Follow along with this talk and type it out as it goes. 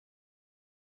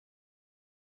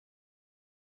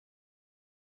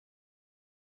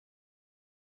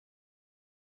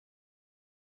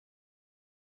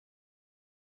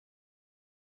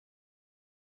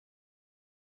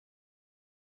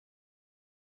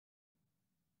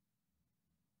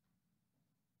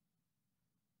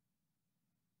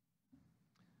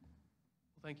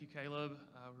Thank you, Caleb.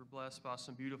 We're blessed by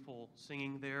some beautiful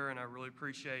singing there, and I really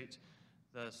appreciate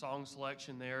the song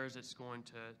selection there as it's going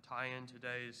to tie in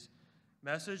today's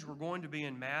message. We're going to be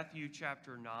in Matthew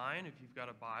chapter 9. If you've got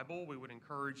a Bible, we would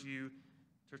encourage you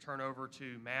to turn over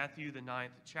to Matthew, the 9th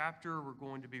chapter. We're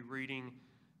going to be reading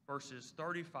verses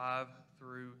 35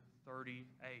 through 38.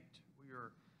 We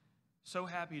are so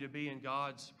happy to be in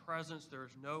God's presence.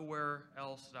 There's nowhere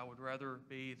else that I would rather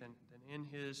be than in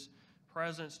His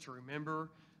presence, to remember,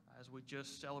 as we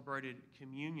just celebrated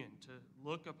communion, to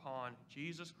look upon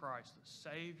Jesus Christ, the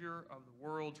Savior of the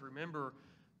world, to remember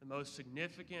the most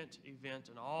significant event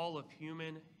in all of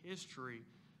human history,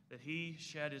 that He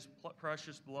shed His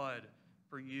precious blood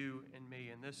for you and me.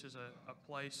 And this is a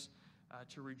place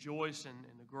to rejoice in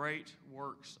the great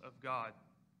works of God.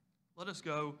 Let us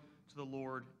go to the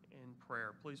Lord in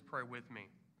prayer. Please pray with me.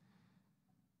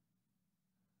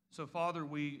 So, Father,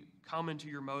 we come into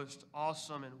your most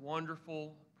awesome and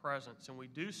wonderful presence, and we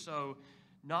do so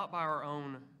not by our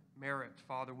own merit.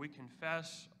 Father, we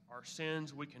confess our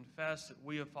sins. We confess that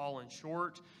we have fallen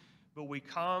short, but we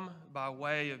come by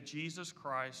way of Jesus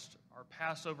Christ, our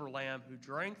Passover Lamb, who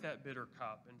drank that bitter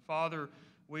cup. And, Father,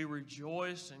 we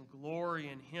rejoice and glory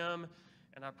in Him,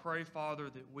 and I pray, Father,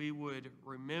 that we would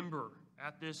remember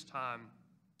at this time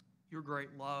your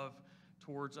great love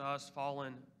towards us,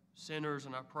 fallen sinners.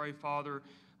 And I pray, Father,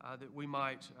 that we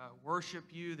might worship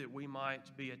you, that we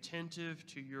might be attentive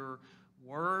to your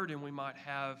word, and we might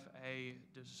have a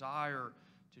desire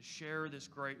to share this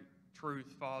great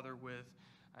truth, Father, with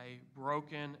a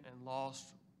broken and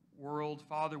lost world.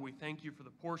 Father, we thank you for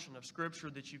the portion of Scripture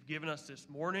that you've given us this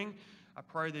morning. I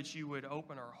pray that you would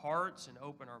open our hearts and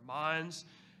open our minds.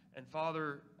 And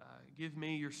Father, give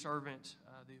me, your servant,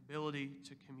 the ability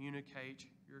to communicate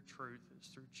your truth. It's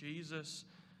through Jesus'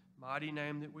 mighty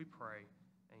name that we pray.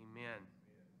 Amen.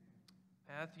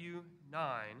 Matthew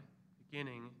 9,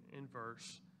 beginning in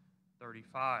verse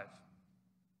 35.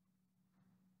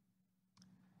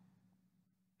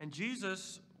 And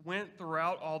Jesus went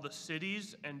throughout all the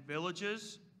cities and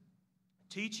villages,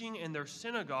 teaching in their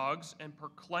synagogues and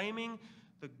proclaiming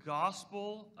the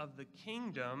gospel of the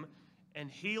kingdom and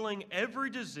healing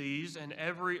every disease and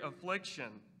every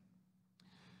affliction.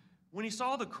 When he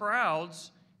saw the crowds,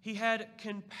 he had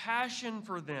compassion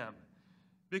for them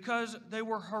because they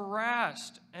were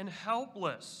harassed and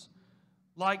helpless,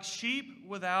 like sheep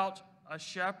without a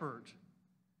shepherd.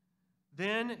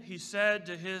 Then he said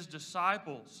to his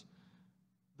disciples,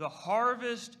 "The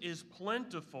harvest is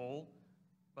plentiful,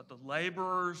 but the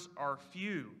laborers are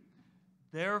few.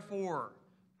 Therefore,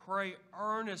 pray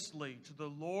earnestly to the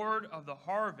Lord of the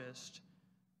harvest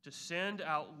to send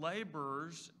out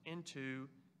laborers into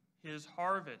his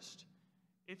harvest."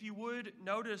 If you would,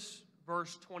 notice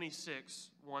verse 26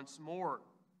 once more.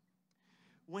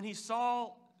 When he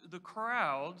saw the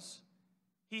crowds,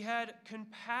 he had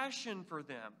compassion for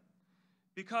them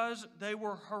because they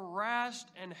were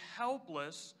harassed and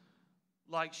helpless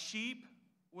like sheep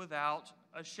without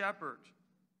a shepherd.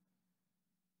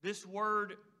 This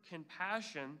word,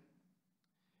 compassion,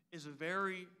 is a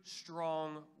very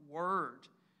strong word,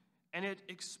 and it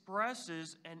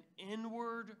expresses an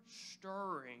inward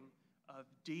stirring of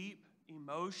deep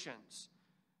emotions.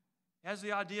 It has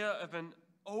the idea of an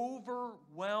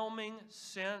overwhelming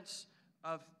sense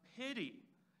of pity.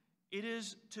 It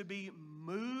is to be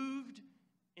moved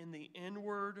in the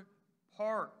inward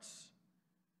parts.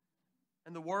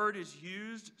 And the word is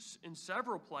used in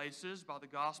several places by the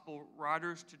gospel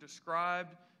writers to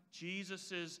describe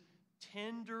Jesus'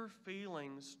 tender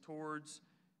feelings towards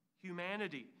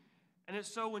humanity. And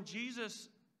it's so when Jesus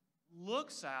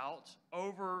looks out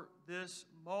over this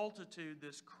multitude,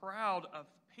 this crowd of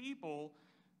people,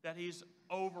 that he's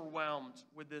overwhelmed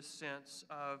with this sense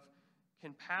of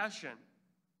compassion.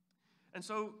 And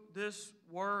so this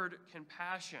word,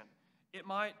 compassion, it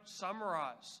might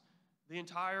summarize the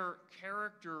entire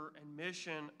character and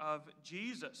mission of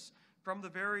Jesus. From the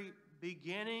very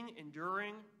beginning,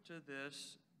 enduring to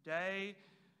this day,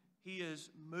 he is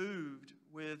moved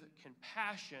with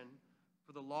compassion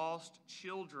for the lost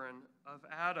children of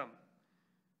Adam.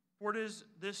 For it is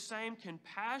this same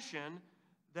compassion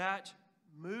that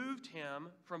moved him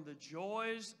from the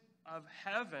joys of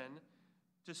heaven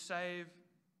to save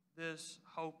this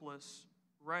hopeless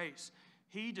race.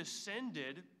 He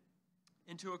descended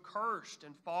into a cursed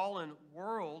and fallen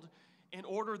world in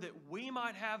order that we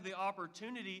might have the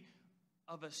opportunity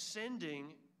of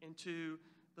ascending into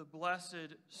the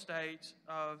blessed state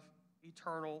of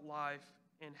eternal life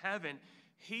in heaven.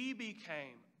 He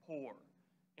became poor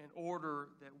in order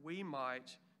that we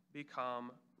might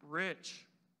become rich.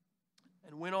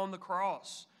 And when on the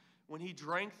cross, when he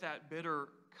drank that bitter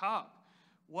cup?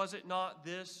 Was it not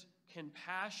this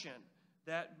compassion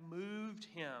that moved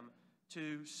him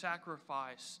to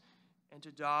sacrifice and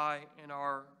to die in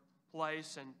our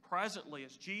place? And presently,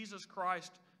 as Jesus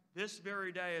Christ this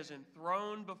very day is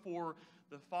enthroned before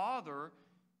the Father,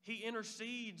 he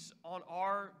intercedes on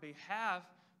our behalf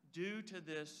due to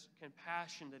this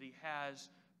compassion that he has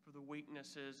for the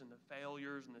weaknesses and the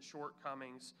failures and the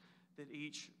shortcomings that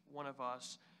each one of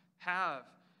us have.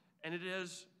 And it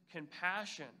is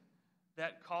compassion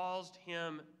that caused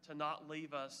him to not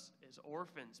leave us as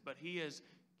orphans, but he has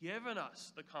given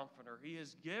us the Comforter. He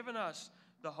has given us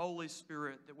the Holy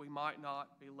Spirit that we might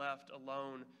not be left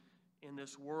alone in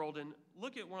this world. And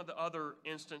look at one of the other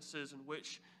instances in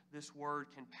which this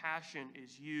word compassion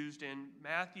is used. In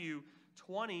Matthew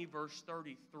 20, verse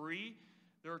 33,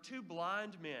 there are two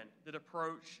blind men that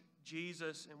approach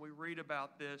Jesus, and we read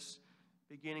about this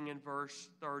beginning in verse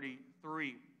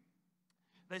 33.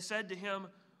 They said to him,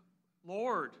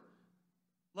 "Lord,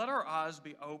 let our eyes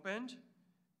be opened."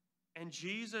 And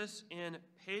Jesus, in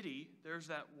pity, there's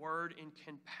that word, in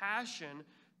compassion,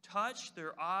 touched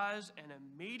their eyes, and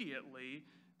immediately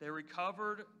they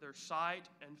recovered their sight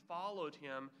and followed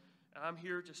him. And I'm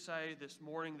here to say this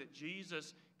morning that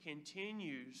Jesus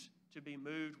continues to be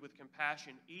moved with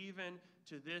compassion, even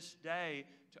to this day,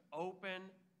 to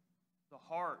open the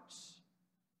hearts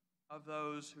of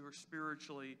those who are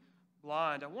spiritually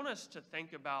blind. I want us to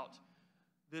think about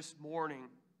this morning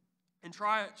and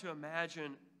try to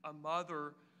imagine a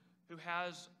mother who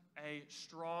has a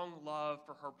strong love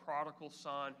for her prodigal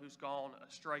son who's gone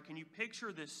astray. Can you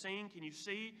picture this scene? Can you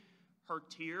see her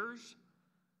tears?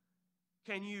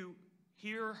 Can you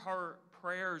hear her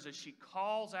prayers as she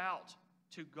calls out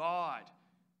to God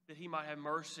that he might have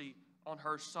mercy on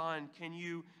her son? Can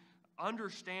you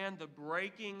understand the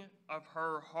breaking of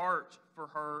her heart for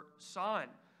her son?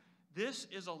 This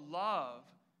is a love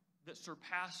that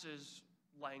surpasses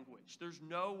language. There's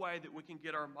no way that we can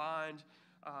get our mind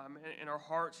and our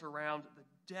hearts around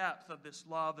the depth of this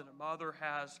love that a mother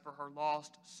has for her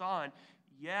lost son.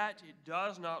 Yet it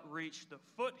does not reach the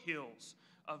foothills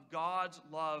of God's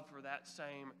love for that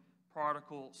same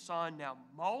prodigal son. Now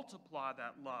multiply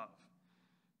that love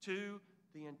to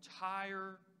the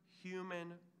entire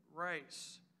human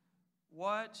race.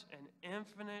 What an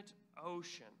infinite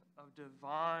ocean of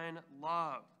divine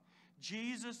love.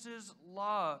 Jesus'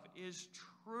 love is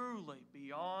truly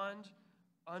beyond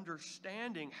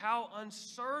understanding. How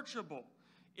unsearchable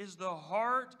is the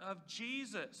heart of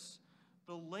Jesus.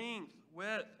 The length,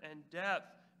 width, and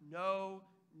depth know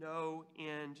no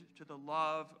end to the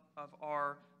love of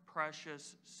our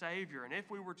precious Savior. And if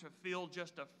we were to feel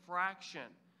just a fraction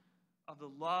of the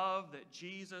love that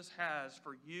Jesus has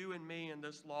for you and me in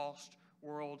this lost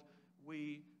world,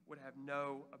 we would have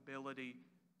no ability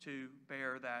to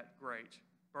bear that great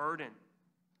burden.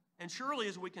 And surely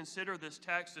as we consider this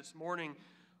text this morning,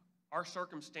 our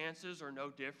circumstances are no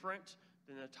different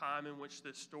than the time in which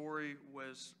this story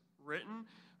was written.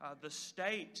 The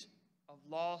state of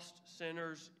lost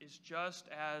sinners is just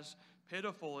as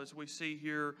pitiful as we see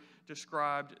here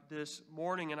described this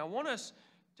morning. And I want us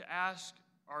to ask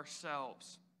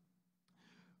ourselves,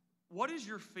 what is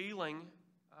your feeling,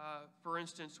 for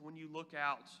instance, when you look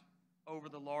out over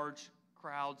the large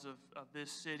crowds of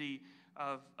this city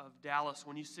of Dallas,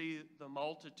 when you see the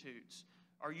multitudes?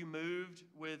 Are you moved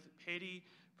with pity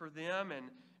for them?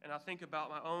 And I think about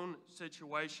my own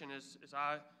situation as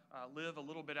I live a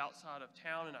little bit outside of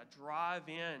town, and I drive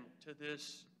in to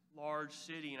this large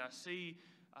city, and I see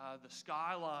the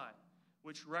skyline,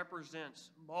 which represents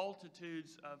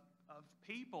multitudes of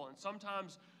people. And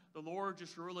sometimes the Lord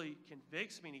just really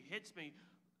convicts me, and he hits me.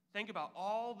 Think about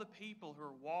all the people who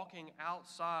are walking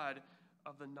outside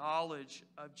of the knowledge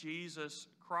of Jesus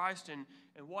Christ. And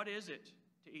what is it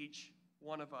to each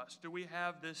one of us? Do we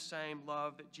have this same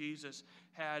love that Jesus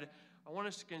had? I want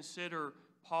us to consider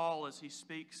Paul as he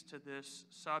speaks to this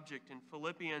subject. In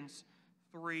Philippians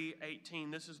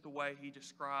 3:18, this is the way he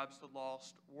describes the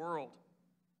lost world.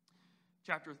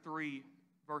 Chapter 3,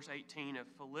 verse 18 of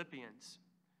Philippians.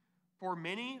 "For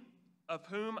many of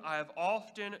whom I have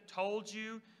often told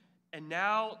you, and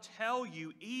now tell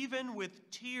you, even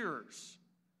with tears,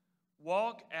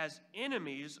 walk as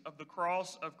enemies of the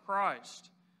cross of Christ.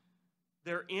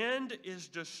 Their end is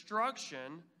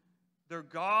destruction, their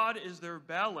God is their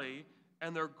belly,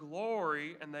 and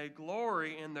they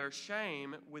glory in their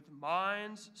shame, with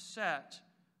minds set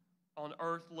on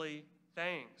earthly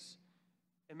things."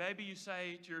 And maybe you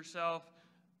say to yourself,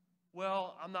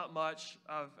 well, I'm not much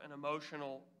of an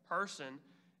emotional person,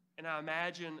 and I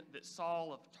imagine that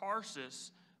Saul of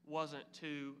Tarsus wasn't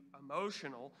too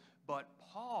emotional. but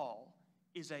Paul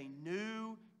is a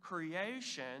new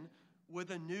creation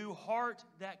with a new heart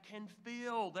that can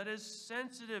feel, that is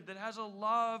sensitive, that has a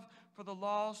love for the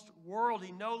lost world.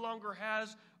 He no longer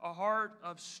has a heart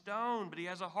of stone, but he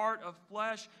has a heart of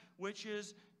flesh, which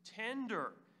is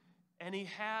tender. And he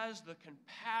has the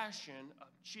compassion of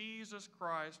Jesus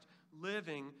Christ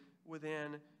living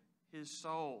within his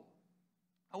soul.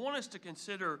 I want us to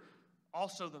consider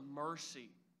also the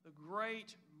mercy, the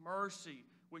great mercy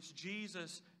which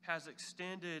Jesus has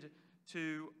extended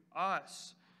to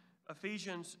us.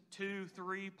 Ephesians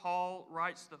 2:3, Paul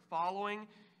writes the following,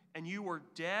 "And you were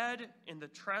dead in the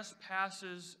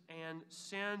trespasses and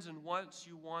sins in which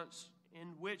you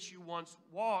once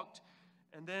walked."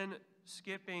 And then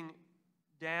skipping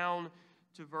down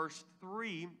to verse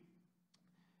 3,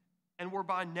 "And were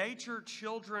by nature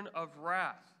children of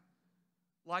wrath,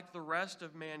 like the rest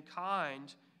of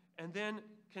mankind." And then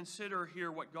consider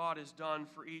here what God has done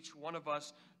for each one of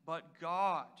us. "But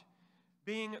God,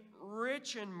 being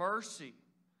rich in mercy,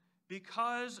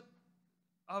 because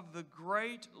of the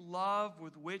great love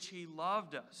with which he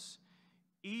loved us,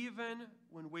 even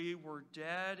when we were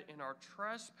dead in our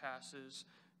trespasses,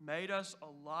 made us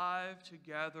alive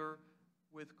together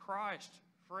with Christ."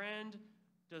 Friend,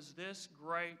 does this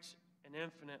great and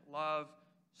infinite love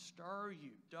stir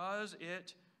you? Does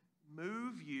it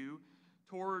move you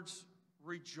towards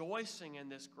rejoicing in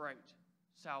this great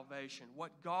salvation,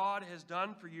 what God has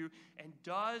done for you? And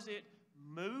does it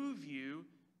move you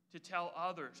to tell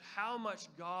others how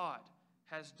much God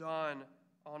has done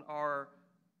on our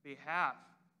behalf?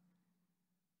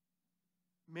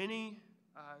 Many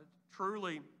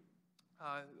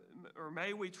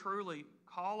may we truly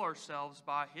call ourselves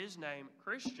by his name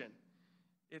Christian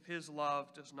if his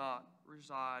love does not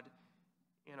reside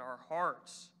in our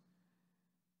hearts.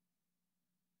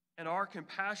 And our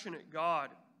compassionate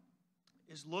God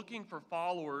is looking for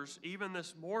followers, even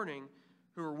this morning,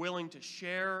 who are willing to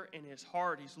share in his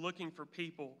heart. He's looking for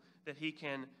people that he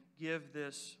can give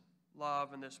this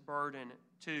love and this burden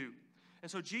to. And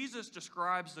so Jesus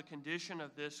describes the condition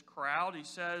of this crowd. He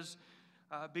says,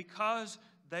 because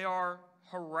they are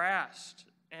harassed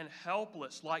and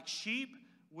helpless, like sheep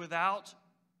without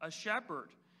a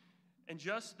shepherd. And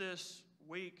just this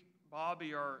week,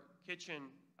 Bobby, our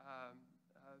kitchen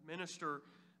minister,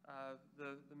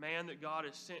 the man that God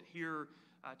has sent here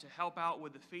to help out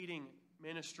with the feeding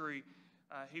ministry,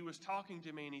 he was talking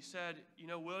to me and he said, "You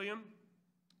know, William,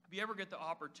 if you ever get the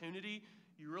opportunity,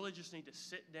 you really just need to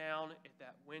sit down at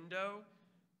that window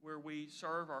where we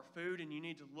serve our food, and you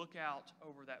need to look out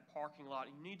over that parking lot.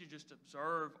 You need to just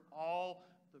observe all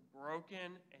the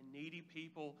broken and needy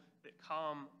people that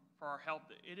come for our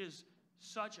help." It is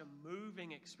such a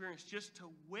moving experience just to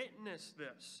witness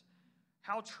this,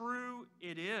 how true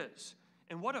it is.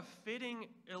 And what a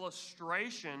fitting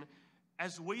illustration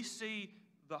as we see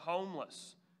the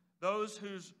homeless, those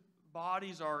whose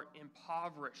bodies are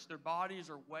impoverished, their bodies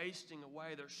are wasting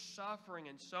away, they're suffering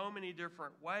in so many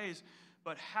different ways.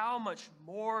 But how much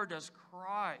more does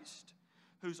Christ,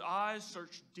 whose eyes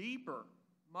search deeper,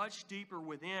 much deeper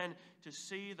within to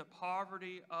see the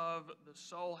poverty of the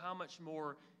soul, how much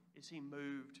more is he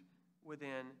moved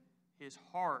within his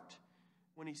heart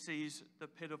when he sees the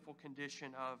pitiful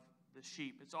condition of the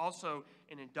sheep? It's also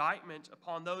an indictment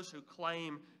upon those who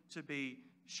claim to be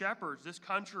shepherds. This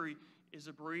country is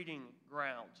a breeding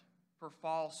ground for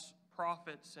false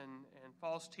prophets and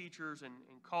false teachers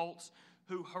and cults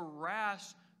who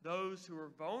harass those who are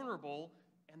vulnerable,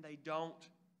 and they don't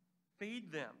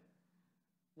feed them.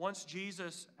 Once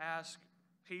Jesus asked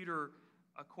Peter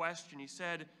a question. He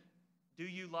said, "Do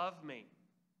you love me?"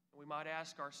 We might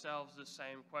ask ourselves the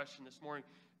same question this morning.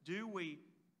 Do we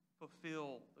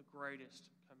fulfill the greatest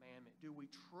commandment? Do we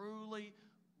truly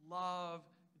love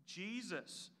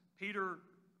Jesus? Peter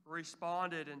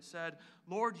responded and said,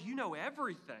 "Lord, you know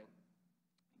everything.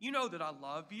 You know that I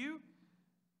love you."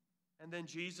 And then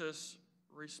Jesus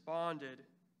responded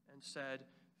and said,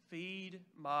 "Feed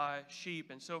my sheep."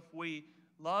 And so if we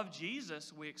love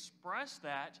Jesus, we express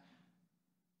that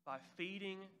by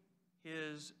feeding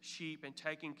his sheep and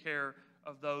taking care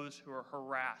of those who are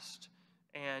harassed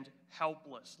and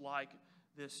helpless, like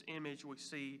this image we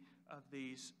see of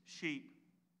these sheep.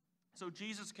 So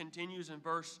Jesus continues in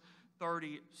verse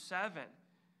 37.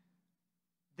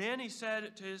 Then he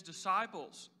said to his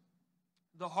disciples,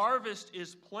 "The harvest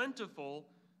is plentiful,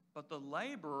 but the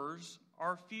laborers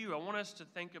are few." I want us to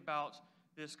think about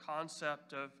this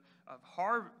concept of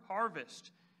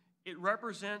harvest. It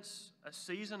represents a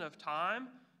season of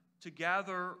time to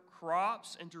gather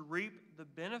crops and to reap the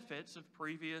benefits of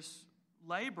previous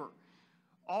labor.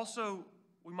 Also,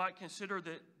 we might consider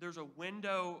that there's a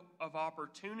window of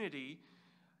opportunity,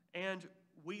 and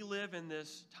we live in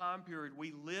this time period.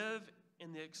 We live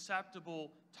in the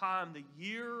acceptable time, the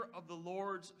year of the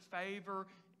Lord's favor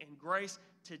and grace.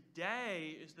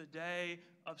 Today is the day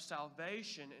of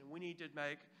salvation, and we need to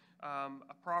make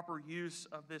a proper use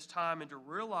of this time and to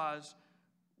realize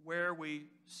where we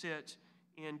sit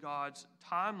in God's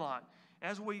timeline.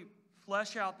 As we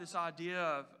flesh out this idea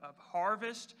of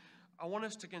harvest, I want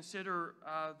us to consider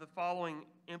the following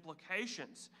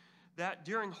implications. That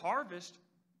during harvest,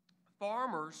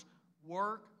 farmers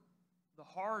work the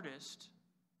hardest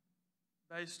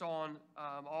based on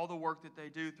all the work that they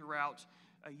do throughout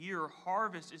a year.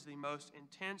 Harvest is the most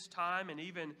intense time, and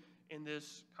even in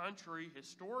this country,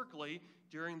 historically,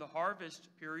 during the harvest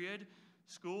period,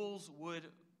 schools would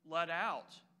let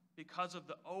out because of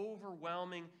the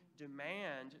overwhelming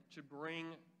demand to bring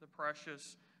the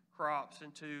precious crops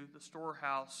into the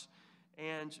storehouse.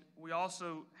 And we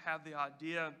also have the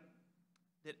idea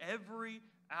that every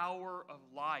hour of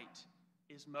light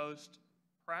is most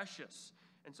precious.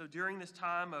 And so during this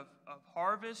time of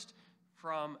harvest,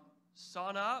 from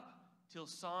sun up till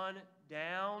sun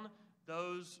down,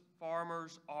 those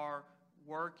farmers are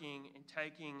working and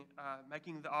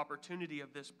making the opportunity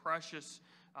of this precious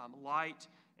light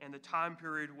and the time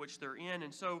period which they're in.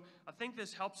 And so I think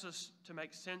this helps us to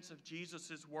make sense of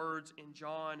Jesus' words in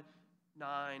John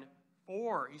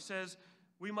 9:4. He says,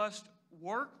 "We must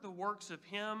work the works of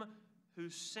him who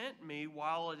sent me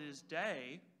while it is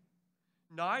day.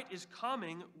 Night is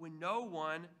coming when no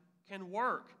one can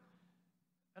work."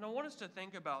 And I want us to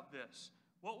think about this.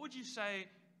 What would you say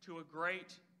to a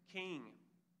great king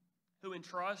who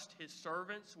entrusts his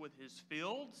servants with his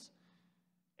fields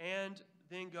and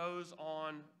then goes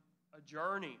on a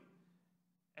journey?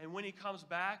 And when he comes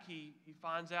back, he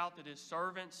finds out that his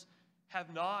servants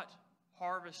have not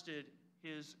harvested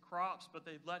his crops, but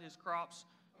they've let his crops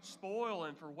spoil,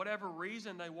 and for whatever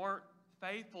reason they weren't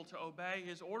faithful to obey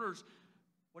his orders.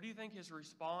 What do you think his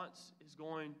response is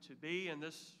going to be? And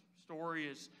this story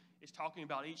is talking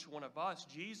about each one of us.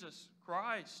 Jesus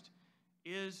Christ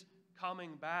is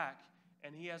coming back,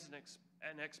 and he has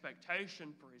an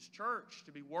expectation for his church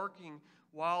to be working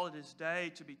while it is day,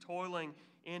 to be toiling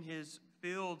in his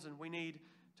fields, and we need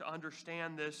to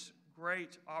understand this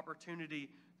great opportunity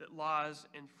that lies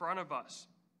in front of us.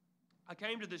 I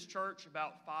came to this church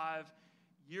about 5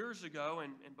 years ago,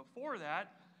 and before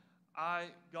that,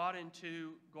 I got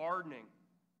into gardening.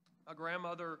 My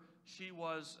grandmother, she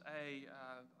was a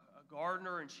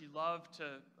gardener, and she loved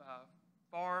to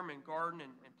farm and garden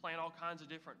and plant all kinds of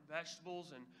different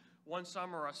vegetables. And one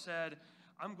summer I said,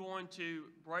 I'm going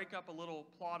to break up a little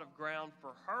plot of ground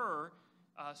for her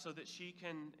so that she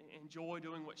can enjoy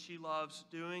doing what she loves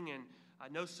doing. And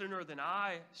no sooner than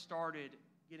I started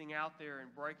getting out there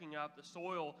and breaking up the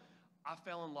soil, I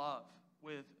fell in love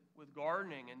with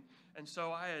gardening. And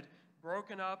so I had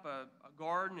broken up a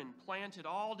garden and planted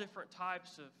all different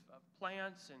types of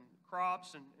plants and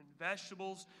crops and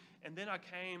vegetables. And then I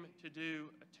came to do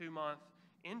a 2-month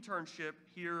internship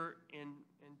here in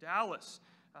Dallas.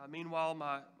 Meanwhile,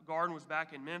 my garden was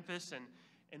back in Memphis.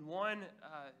 And one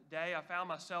day I found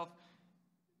myself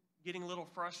getting a little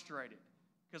frustrated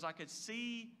because I could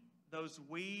see those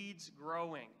weeds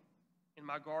growing in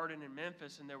my garden in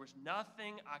Memphis, and there was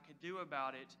nothing I could do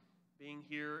about it being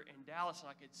here in Dallas. And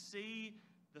I could see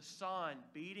the sun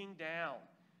beating down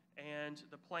and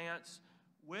the plants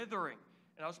withering.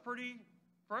 And I was pretty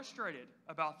frustrated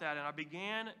about that. And I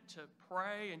began to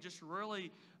pray and just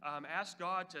really ask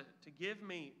God to give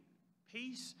me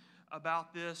peace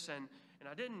about this. And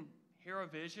I didn't hear a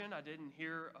vision. I didn't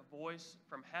hear a voice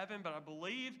from heaven. But I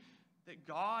believe that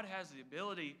God has the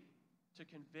ability to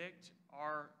convict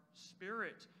our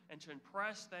spirit and to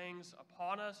impress things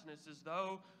upon us. And it's as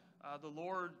though the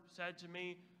Lord said to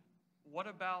me, what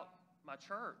about my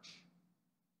church?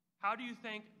 How do you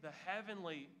think the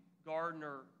heavenly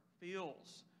gardener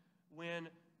feels when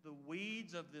the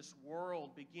weeds of this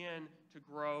world begin to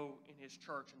grow in his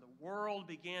church and the world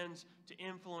begins to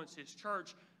influence his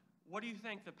church? What do you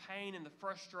think the pain and the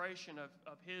frustration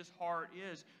of his heart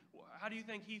is? How do you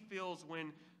think he feels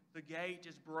when the gate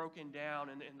is broken down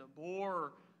and the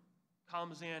boar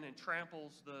comes in and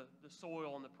tramples the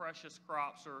soil and the precious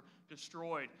crops are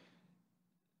destroyed?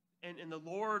 And the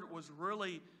Lord was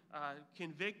really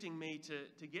convicting me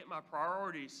to get my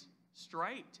priorities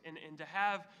straight and to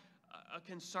have a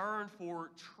concern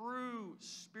for true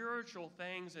spiritual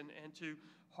things and to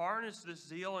harness this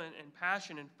zeal and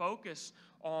passion and focus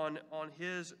on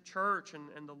his church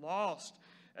and the lost.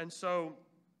 And so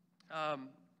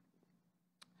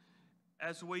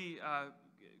as we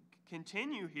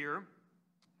continue here,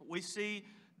 we see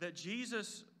that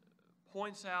Jesus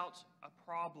points out a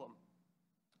problem.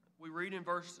 We read in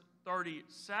verse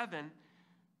 37,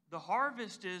 the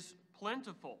harvest is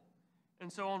plentiful.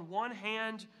 And so on one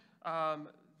hand,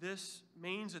 this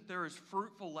means that there is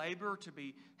fruitful labor to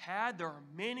be had. There are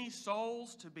many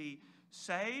souls to be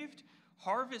saved.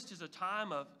 Harvest is a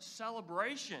time of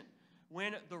celebration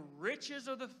when the riches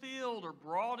of the field are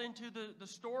brought into the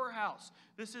storehouse.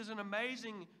 This is an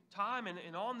amazing time.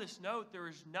 And on this note, there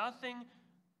is nothing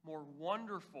more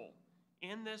wonderful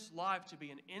in this life to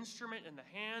be an instrument in the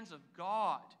hands of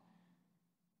God,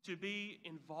 to be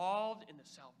involved in the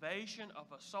salvation of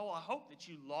a soul. I hope that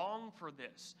you long for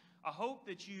this. I hope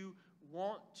that you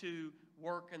want to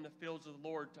work in the fields of the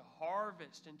Lord, to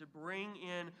harvest and to bring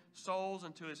in souls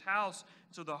into His house.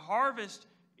 So the harvest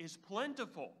is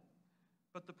plentiful.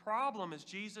 But the problem, as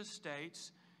Jesus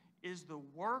states, is the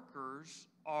workers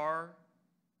are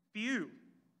few.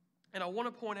 And I want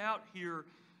to point out here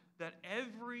that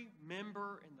every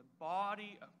member in the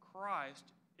body of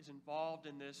Christ is involved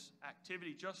in this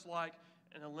activity, just like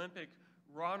an Olympic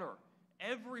runner.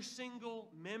 Every single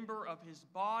member of his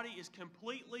body is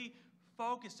completely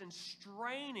focused and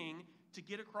straining to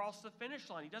get across the finish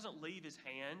line. He doesn't leave his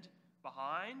hand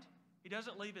behind. He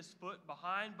doesn't leave his foot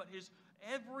behind, but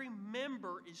every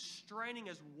member is straining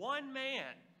as one man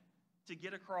to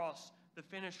get across the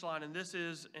finish line. And this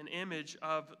is an image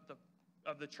of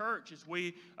the church as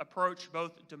we approach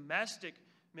both domestic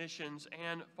missions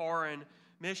and foreign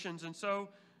missions. And so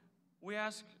we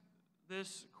ask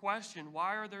this question: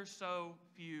 why are there so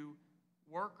few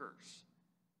workers?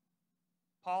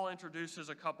 Paul introduces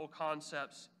a couple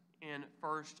concepts in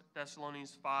 1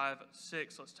 Thessalonians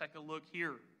 5:6. Let's take a look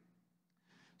here.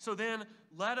 So then,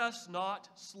 let us not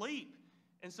sleep.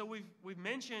 And so we've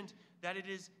mentioned that it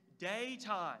is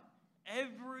daytime.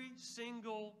 Every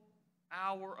single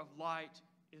hour of light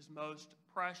is most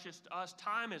precious to us.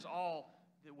 Time is all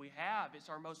that we have. It's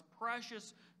our most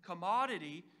precious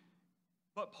commodity.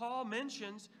 But Paul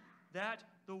mentions that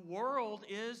the world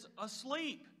is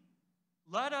asleep.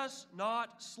 Let us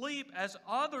not sleep as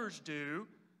others do,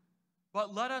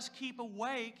 but let us keep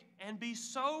awake and be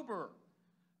sober.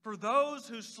 For those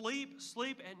who sleep,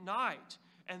 sleep at night,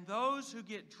 and those who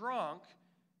get drunk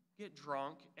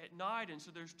at night. And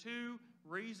so there's two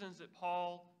reasons that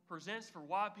Paul presents for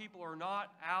why people are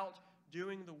not out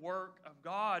doing the work of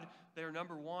God. They are,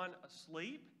 number one,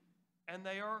 asleep, and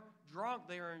they are drunk.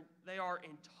 They are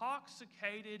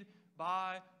intoxicated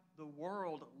by the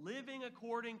world, living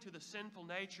according to the sinful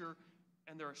nature,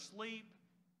 and they're asleep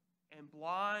and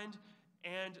blind.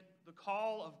 And the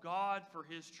call of God for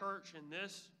His church in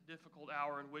this difficult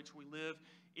hour in which we live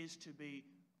is to be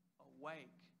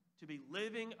awake, to be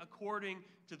living according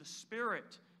to the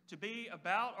Spirit, to be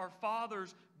about our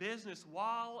Father's business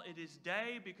while it is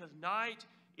day, because night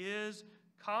is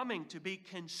coming, to be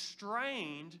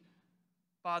constrained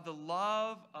by the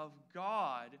love of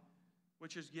God,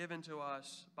 which is given to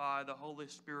us by the Holy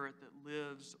Spirit that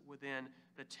lives within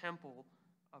the temple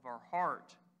of our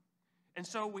heart. And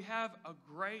so we have a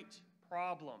great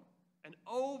problem, an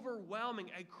overwhelming,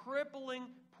 a crippling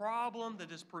problem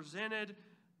that is presented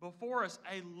before us,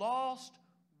 a lost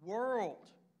world.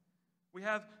 We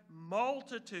have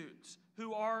multitudes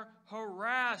who are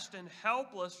harassed and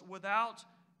helpless without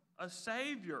a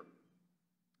Savior.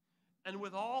 And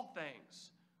with all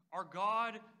things, our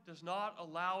God does not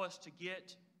allow us to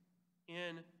get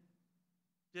in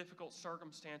difficult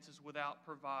circumstances without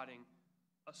providing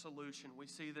a solution. We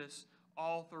see this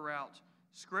all throughout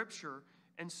Scripture.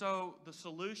 And so the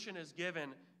solution is given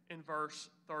in verse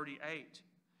 38.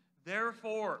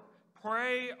 Therefore,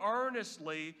 pray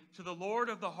earnestly to the Lord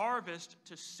of the harvest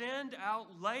to send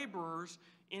out laborers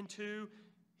into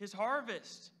His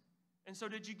harvest. And so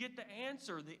did you get the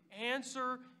answer? The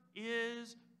answer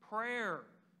is prayer.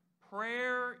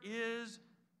 Prayer is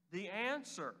the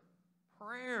answer.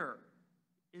 Prayer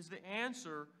is the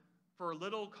answer for a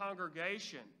little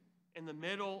congregation in the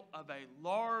middle of a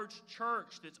large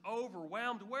church that's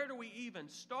overwhelmed. Where do we even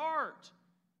start?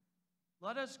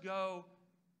 Let us go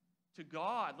to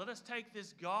God. Let us take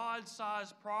this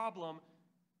God-sized problem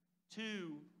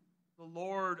to the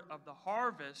Lord of the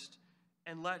harvest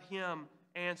and let Him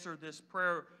answer this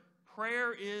prayer.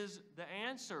 Prayer is the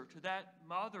answer to that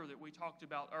mother that we talked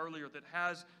about earlier that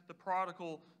has the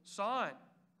prodigal son.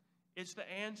 It's the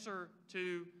answer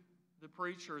to the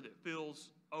preacher that feels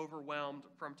overwhelmed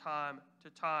from time to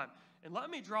time. And let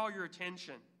me draw your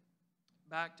attention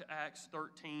back to Acts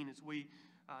 13 as we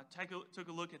took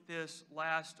a look at this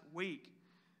last week.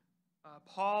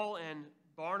 Paul and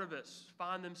Barnabas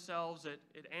find themselves at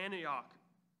Antioch.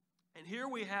 And here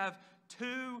we have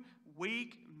two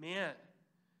weak men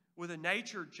with a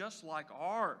nature just like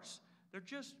ours. They're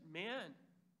just men.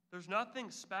 There's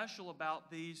nothing special about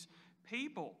these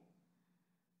people.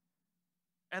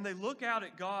 And they look out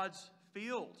at God's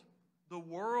field, the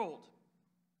world.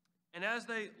 And as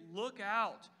they look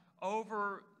out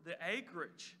over the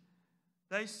acreage,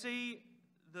 they see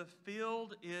the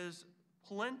field is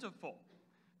plentiful.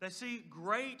 They see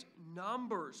great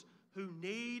numbers who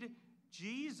need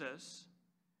Jesus,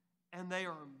 and they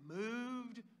are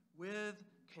moved with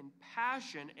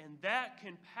compassion, and that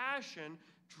compassion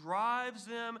drives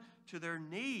them to their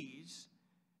knees,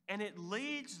 and it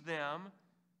leads them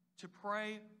to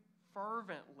pray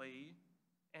fervently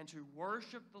and to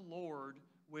worship the Lord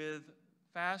with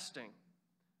fasting.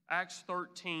 Acts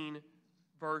 13,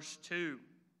 verse 2.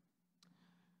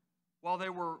 While they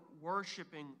were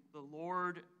worshiping the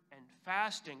Lord and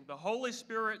fasting, the Holy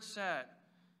Spirit said,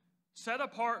 "Set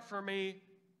apart for me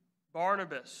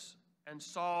Barnabas and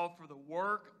Saul for the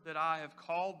work that I have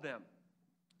called them."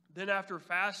 Then after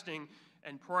fasting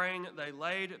and praying, they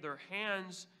laid their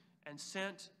hands and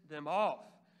sent them off.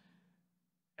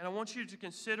 And I want you to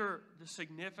consider the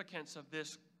significance of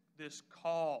this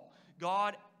call.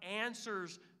 God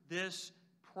answers this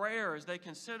prayer as they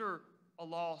consider a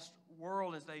lost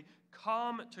world, as they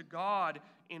come to God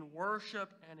in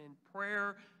worship and in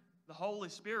prayer. The Holy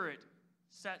Spirit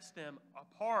sets them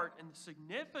apart. And the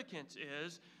significance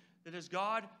is that as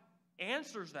God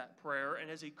answers that prayer and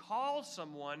as He calls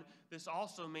someone, this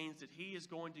also means that He is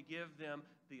going to give them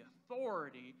the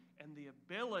authority and the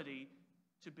ability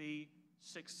to be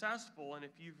successful. And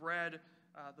if you've read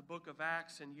the book of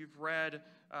Acts and you've read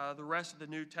the rest of the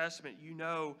New Testament, you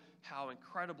know how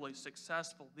incredibly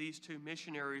successful these two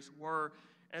missionaries were.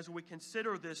 As we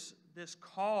consider this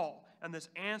call and this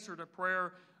answer to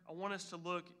prayer, I want us to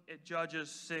look at Judges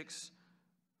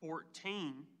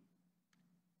 6:14.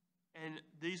 And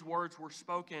these words were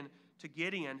spoken to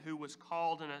Gideon, who was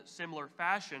called in a similar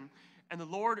fashion. And the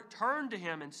Lord turned to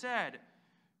him and said,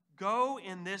 "Go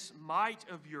in this might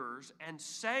of yours and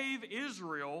save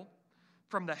Israel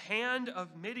from the hand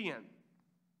of Midian.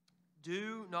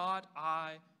 Do not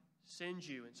I send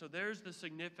you?" And so there's the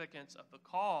significance of the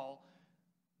call,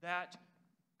 that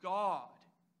God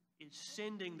is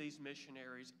sending these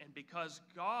missionaries. And because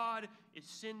God is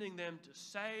sending them to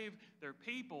save their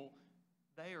people,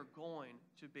 they are going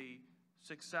to be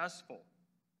successful.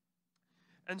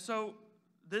 And so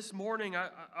this morning,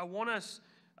 I want us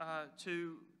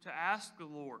to ask the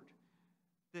Lord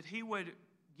that He would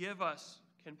give us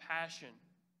compassion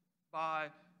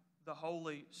by the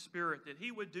Holy Spirit, that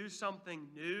He would do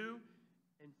something new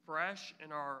and fresh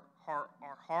in our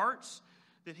hearts,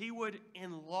 that He would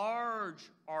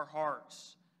enlarge our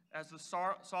hearts, as the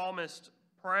psalmist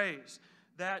prays,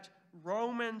 that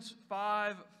Romans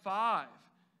 5:5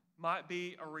 might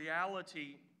be a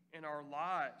reality in our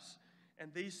lives.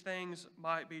 And these things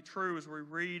might be true as we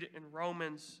read in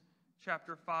Romans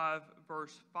chapter 5,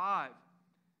 verse 5.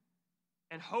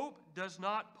 And hope does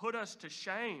not put us to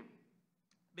shame,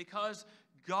 because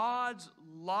God's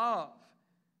love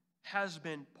has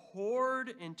been poured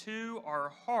into our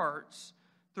hearts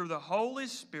through the Holy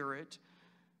Spirit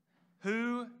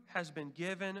who has been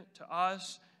given to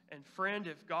us. And friend,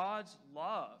 if God's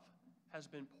love has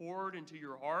been poured into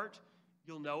your heart,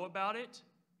 you'll know about it,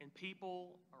 and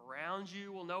people around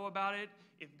you will know about it.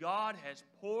 If God has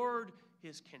poured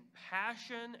His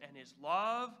compassion and His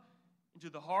love into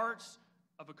the hearts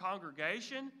of a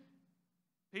congregation,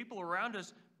 people around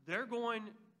us, they're going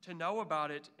to know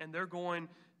about it, and they're going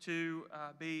to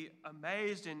be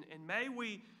amazed. And may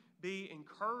we be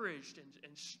encouraged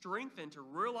and strengthened to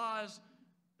realize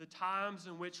the times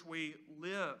in which we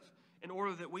live, in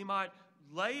order that we might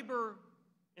labor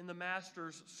in the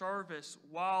Master's service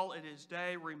while it is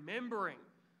day, remembering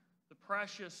the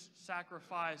precious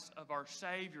sacrifice of our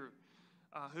Savior,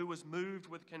 who was moved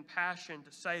with compassion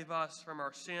to save us from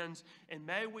our sins. And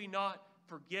may we not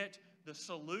forget the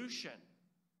solution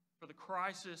for the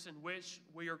crisis in which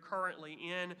we are currently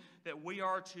in, that we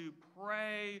are to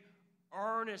pray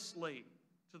earnestly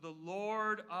to the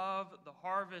Lord of the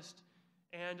harvest.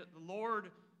 And the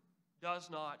Lord does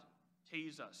not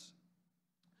tease us.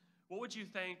 What would you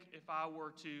think if I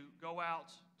were to go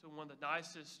out to one of the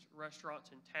nicest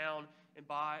restaurants in town and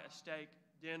buy a steak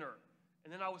dinner,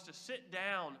 and then I was to sit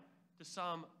down to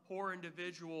some poor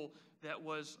individual that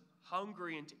was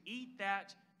hungry and to eat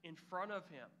that in front of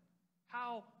him?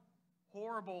 How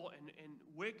horrible and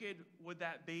wicked would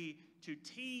that be to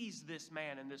tease this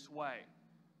man in this way?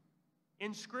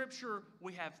 In Scripture,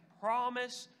 we have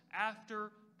promise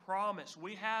after promise.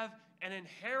 We have an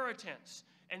inheritance,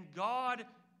 and God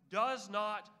does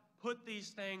not put these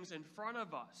things in front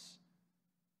of us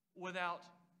without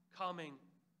coming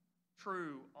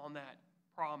true on that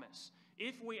promise.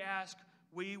 If we ask,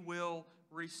 we will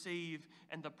receive.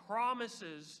 And the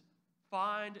promises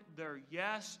find their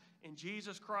yes in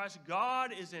Jesus Christ.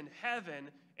 God is in heaven,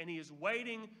 and He is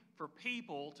waiting for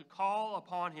people to call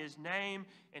upon His name,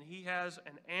 and He has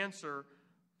an answer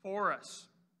for us.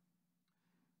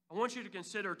 I want you to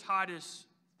consider Titus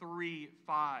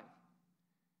 3:5.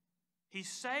 He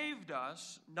saved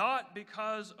us not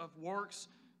because of works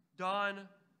done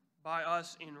by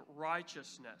us in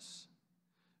righteousness,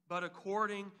 but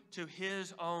according to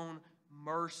His own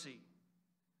mercy,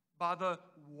 by the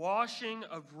washing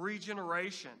of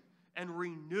regeneration and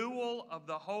renewal of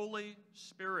the Holy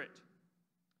Spirit.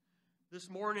 This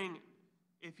morning,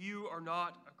 if you are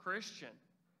not a Christian,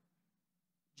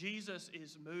 Jesus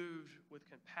is moved with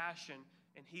compassion,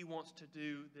 and He wants to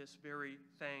do this very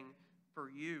thing for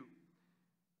you.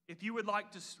 If you would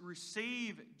like to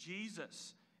receive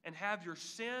Jesus and have your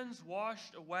sins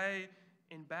washed away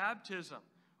in baptism,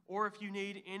 or if you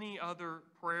need any other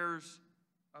prayers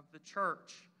of the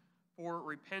church for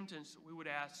repentance, we would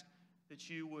ask that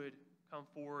you would come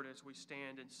forward as we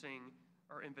stand and sing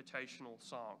our invitational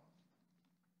song.